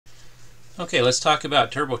Okay, let's talk about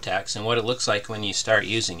TurboTax and what it looks like when you start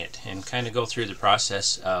using it, and kind of go through the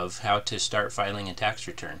process of how to start filing a tax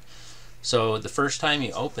return. So the first time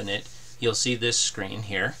you open it, you'll see this screen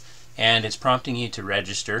here, and it's prompting you to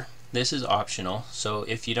register. This is optional, so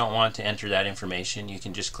if you don't want to enter that information, you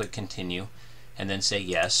can just click continue and then say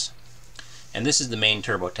yes. And this is the main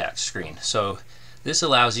TurboTax screen. So this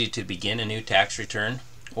allows you to begin a new tax return,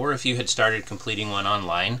 or if you had started completing one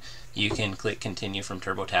online, you can click continue from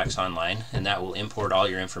TurboTax Online, and that will import all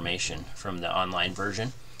your information from the online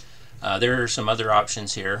version. There are some other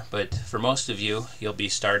options here, but for most of you, you'll be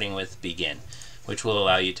starting with begin, which will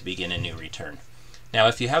allow you to begin a new return. Now,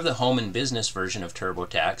 if you have the home and business version of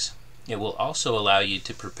TurboTax, it will also allow you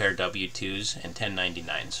to prepare W-2s and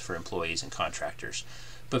 1099s for employees and contractors.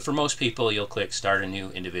 But for most people, you'll click start a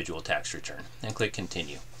new individual tax return and click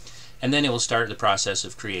continue. And then it will start the process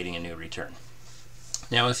of creating a new return.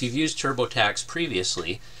 Now, if you've used TurboTax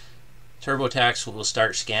previously, TurboTax will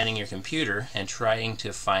start scanning your computer and trying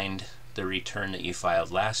to find the return that you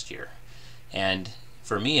filed last year. And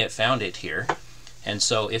for me, it found it here. And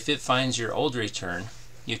so if it finds your old return,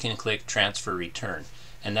 you can click transfer return.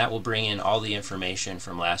 And that will bring in all the information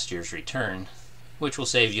from last year's return, which will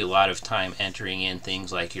save you a lot of time entering in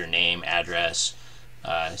things like your name, address,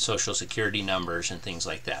 social security numbers, and things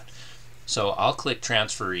like that. So I'll click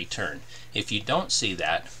transfer return. If you don't see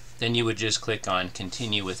that, then you would just click on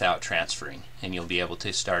continue without transferring, and you'll be able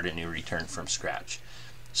to start a new return from scratch.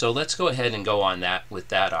 So let's go ahead and go on that with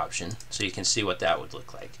that option so you can see what that would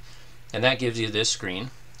look like. And that gives you this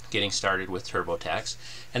screen, getting started with TurboTax.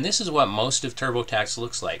 And this is what most of TurboTax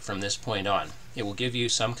looks like from this point on. It will give you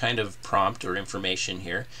some kind of prompt or information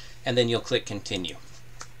here, and then you'll click continue.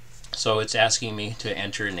 So it's asking me to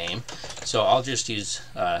enter a name. So I'll just use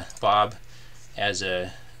Bob as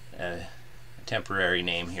a temporary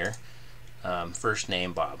name here. First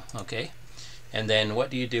name Bob, okay? And then what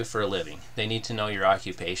do you do for a living? They need to know your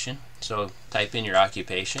occupation. So type in your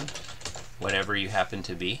occupation, whatever you happen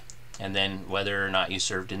to be, and then whether or not you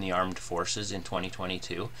served in the armed forces in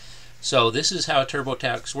 2022. So this is how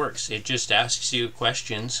TurboTax works. It just asks you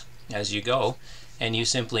questions as you go, and you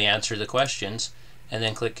simply answer the questions and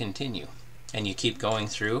then click continue. And you keep going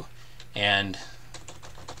through, and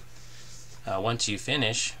once you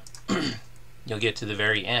finish, you'll get to the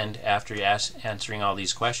very end after answering all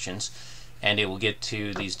these questions, and it will get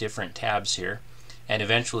to these different tabs here, and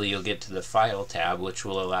eventually you'll get to the file tab, which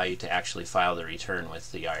will allow you to actually file the return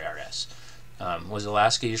with the IRS. Was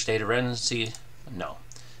Alaska your state of residency? No.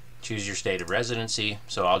 Choose your state of residency,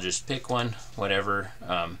 so I'll just pick one, whatever.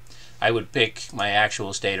 I would pick my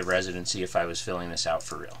actual state of residency if I was filling this out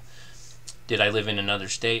for real. Did I live in another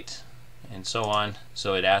state? And so on.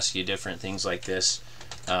 So it asks you different things like this.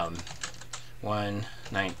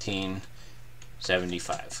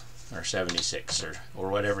 1975 or 76 or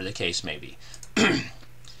whatever the case may be.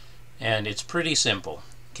 And it's pretty simple.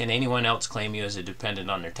 Can anyone else claim you as a dependent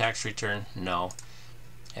on their tax return? No.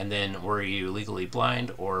 And then, were you legally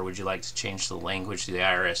blind, or would you like to change the language the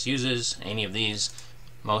IRS uses? Any of these.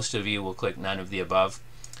 Most of you will click none of the above,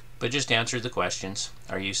 but just answer the questions.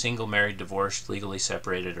 Are you single, married, divorced, legally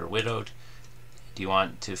separated, or widowed? Do you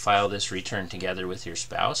want to file this return together with your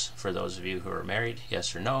spouse? For those of you who are married,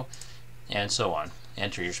 yes or no, and so on.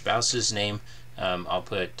 Enter your spouse's name. I'll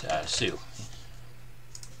put Sue.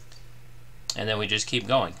 And then we just keep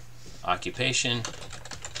going. Occupation.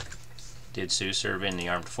 Did Sue serve in the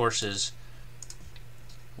armed forces?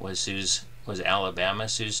 Was Alabama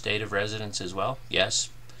Sue's state of residence as well? Yes.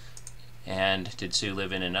 And did Sue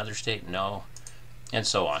live in another state? No. And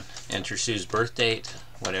so on. Enter Sue's birth date,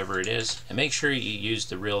 whatever it is, and make sure you use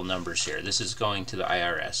the real numbers here. This is going to the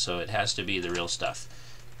IRS, so it has to be the real stuff.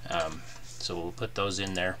 So we'll put those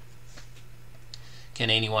in there. Can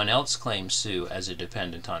anyone else claim Sue as a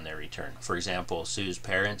dependent on their return? For example, Sue's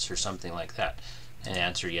parents or something like that. And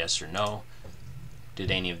answer yes or no.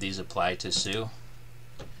 Did any of these apply to Sue?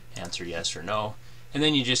 Answer yes or no. And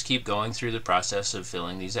then you just keep going through the process of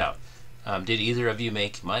filling these out. Did either of you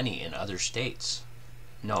make money in other states?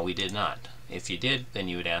 No, we did not. If you did, then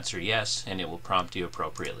you would answer yes, and it will prompt you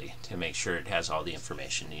appropriately to make sure it has all the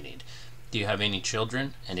information you need. Do you have any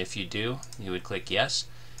children? And if you do, you would click yes,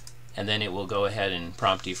 and then it will go ahead and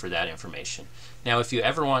prompt you for that information. Now, if you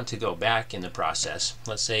ever want to go back in the process,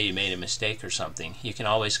 let's say you made a mistake or something, you can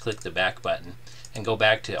always click the back button and go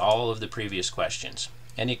back to all of the previous questions.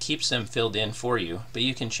 And it keeps them filled in for you, but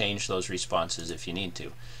you can change those responses if you need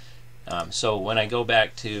to. So when I go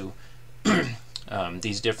back to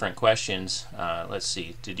these different questions, let's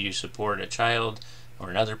see, did you support a child or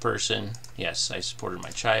another person? Yes, I supported my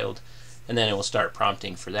child. And then it will start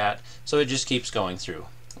prompting for that. So it just keeps going through.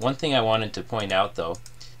 One thing I wanted to point out though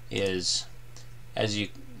is as you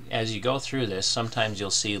go through this, sometimes you'll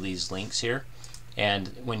see these links here, and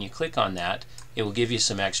when you click on that, it will give you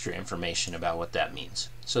some extra information about what that means.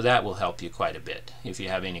 So that will help you quite a bit if you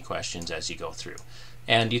have any questions as you go through.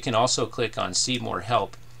 And you can also click on See More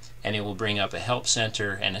Help, and it will bring up a help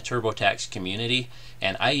center and a TurboTax community,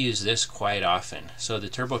 and I use this quite often. So the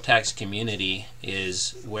TurboTax community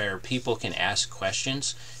is where people can ask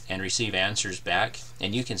questions and receive answers back,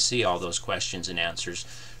 and you can see all those questions and answers.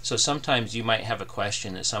 So sometimes you might have a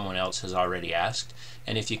question that someone else has already asked,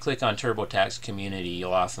 and if you click on TurboTax community,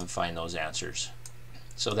 you'll often find those answers.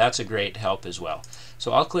 So that's a great help as well.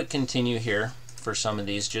 So I'll click continue here for some of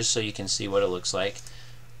these just so you can see what it looks like,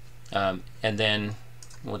 and then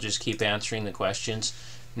we'll just keep answering the questions.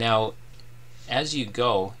 Now as you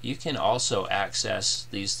go, you can also access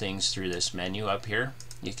these things through this menu up here.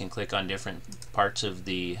 You can click on different parts of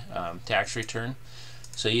the tax return,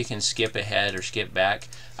 so you can skip ahead or skip back.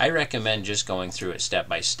 I recommend just going through it step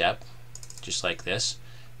by step, just like this,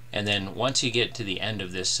 and then once you get to the end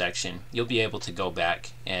of this section, you'll be able to go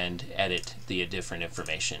back and edit the different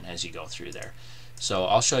information as you go through there. So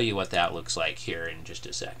I'll show you what that looks like here in just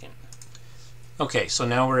a second. Okay, so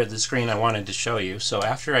now we're at the screen I wanted to show you. So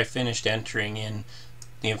after I finished entering in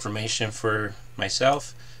the information for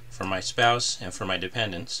myself, for my spouse, and for my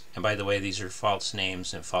dependents, and by the way, these are false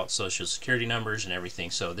names and false social security numbers and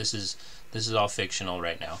everything, so this is all fictional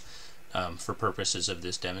right now for purposes of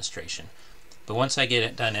this demonstration. But once I get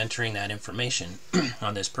it done entering that information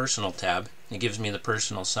on this personal tab, it gives me the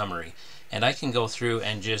personal summary, and I can go through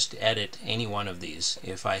and just edit any one of these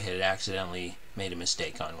if I had accidentally made a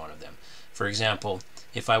mistake on one of them. For example,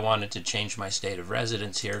 if I wanted to change my state of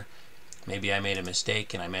residence here, maybe I made a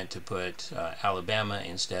mistake and I meant to put Alabama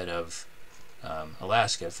instead of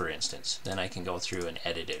Alaska, for instance. Then I can go through and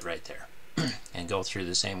edit it right there and go through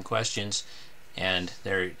the same questions, and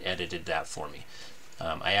there edited that for me.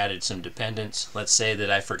 I added some dependents. Let's say that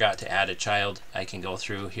I forgot to add a child. I can go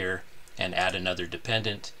through here and add another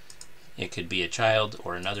dependent. It could be a child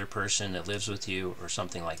or another person that lives with you or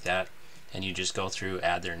something like that, and you just go through,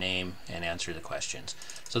 add their name, and answer the questions.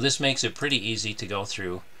 So this makes it pretty easy to go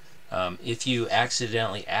through. If you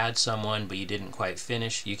accidentally add someone but you didn't quite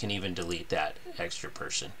finish, you can even delete that extra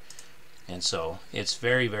person. And so it's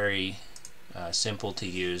very, very simple to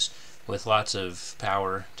use with lots of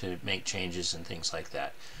power to make changes and things like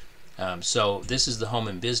that. So this is the home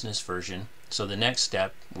and business version. So the next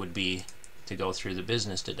step would be to go through the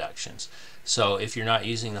business deductions. So if you're not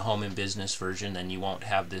using the home and business version, then you won't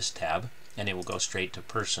have this tab, and it will go straight to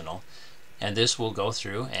personal. And this will go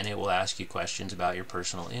through and it will ask you questions about your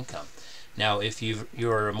personal income. Now if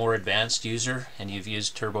you're a more advanced user and you've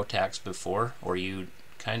used TurboTax before, or you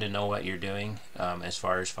kind of know what you're doing as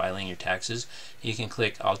far as filing your taxes, you can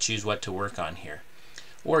click I'll choose what to work on here.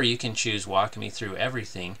 Or you can choose walk me through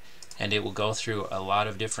everything, and it will go through a lot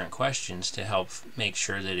of different questions to help make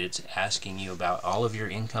sure that it's asking you about all of your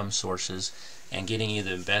income sources and getting you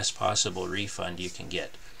the best possible refund you can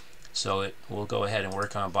get. So we'll go ahead and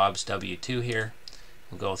work on Bob's W-2 here.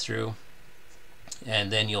 We'll go through,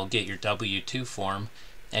 and then you'll get your W-2 form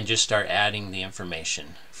and just start adding the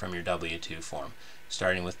information from your W-2 form,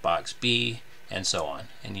 starting with box B and so on.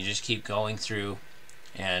 And you just keep going through.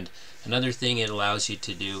 And another thing it allows you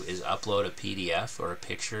to do is upload a PDF or a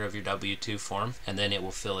picture of your W-2 form, and then it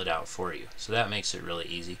will fill it out for you. So that makes it really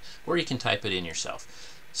easy. Or you can type it in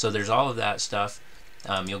yourself. So there's all of that stuff.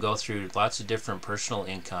 You'll go through lots of different personal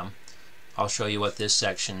income. I'll show you what this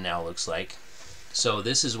section now looks like. So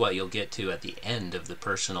this is what you'll get to at the end of the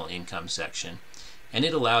personal income section. And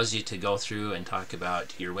it allows you to go through and talk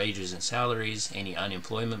about your wages and salaries, any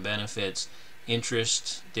unemployment benefits,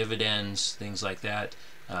 interest, dividends, things like that,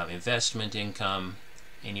 investment income,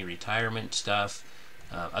 any retirement stuff,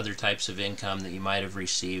 other types of income that you might have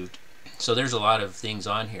received. So there's a lot of things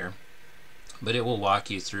on here, but it will walk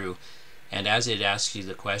you through, and as it asks you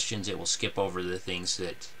the questions, it will skip over the things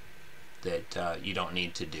that you don't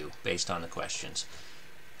need to do based on the questions.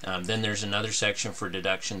 Then there's another section for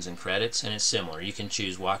deductions and credits, and it's similar. You can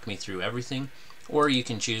choose walk me through everything, or you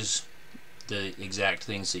can choose the exact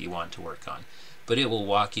things that you want to work on. But it will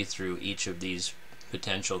walk you through each of these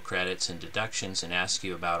potential credits and deductions and ask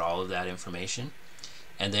you about all of that information.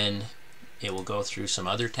 And then it will go through some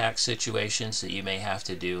other tax situations that you may have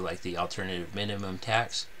to do, like the alternative minimum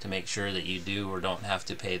tax, to make sure that you do or don't have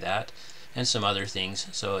to pay that, and some other things.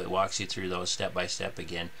 So it walks you through those step by step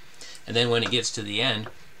again. And then when it gets to the end,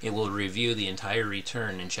 it will review the entire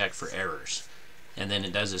return and check for errors. And then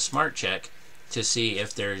it does a smart check to see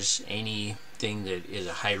if there's any anything that is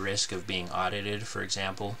a high risk of being audited, for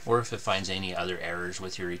example, or if it finds any other errors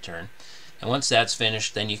with your return. And once that's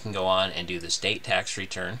finished, then you can go on and do the state tax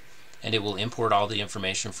return, and it will import all the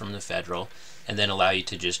information from the federal and then allow you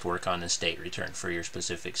to just work on the state return for your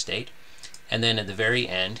specific state. And then at the very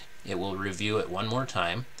end, it will review it one more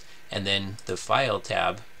time, and then the File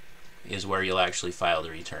tab is where you'll actually file the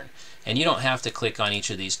return. And you don't have to click on each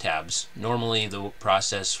of these tabs. Normally the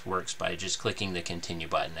process works by just clicking the Continue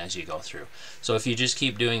button as you go through. So if you just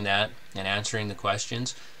keep doing that and answering the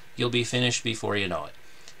questions, you'll be finished before you know it.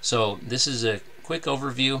 So this is a quick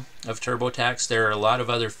overview of TurboTax. There are a lot of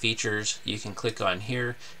other features you can click on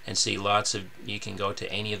here and see lots of, you can go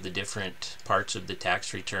to any of the different parts of the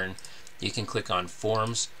tax return. You can click on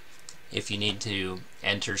forms. If you need to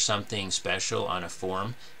enter something special on a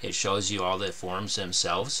form, it shows you all the forms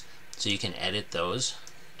themselves, so you can edit those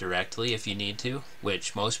directly if you need to,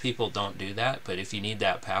 which most people don't do that, but if you need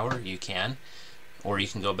that power, you can. Or you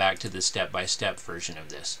can go back to the step-by-step version of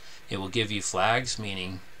this. It will give you flags,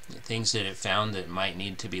 meaning things that it found that might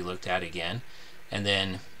need to be looked at again. And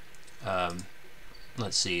then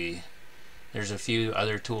let's see, there's a few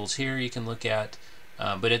other tools here you can look at,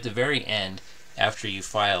 but at the very end, after you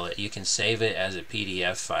file it, you can save it as a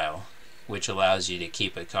PDF file, which allows you to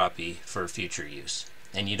keep a copy for future use.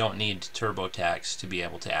 And you don't need TurboTax to be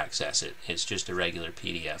able to access it. It's just a regular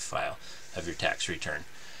PDF file of your tax return.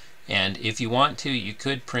 And if you want to, you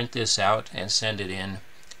could print this out and send it in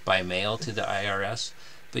by mail to the IRS,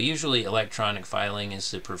 but usually electronic filing is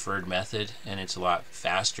the preferred method, and it's a lot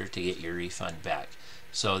faster to get your refund back.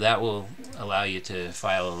 So that will allow you to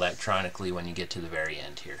file electronically when you get to the very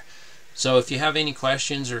end here. So if you have any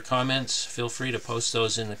questions or comments, feel free to post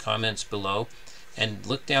those in the comments below, and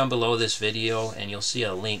look down below this video and you'll see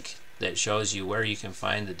a link that shows you where you can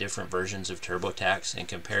find the different versions of TurboTax and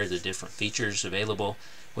compare the different features available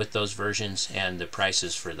with those versions and the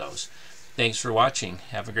prices for those. Thanks for watching.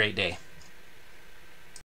 Have a great day.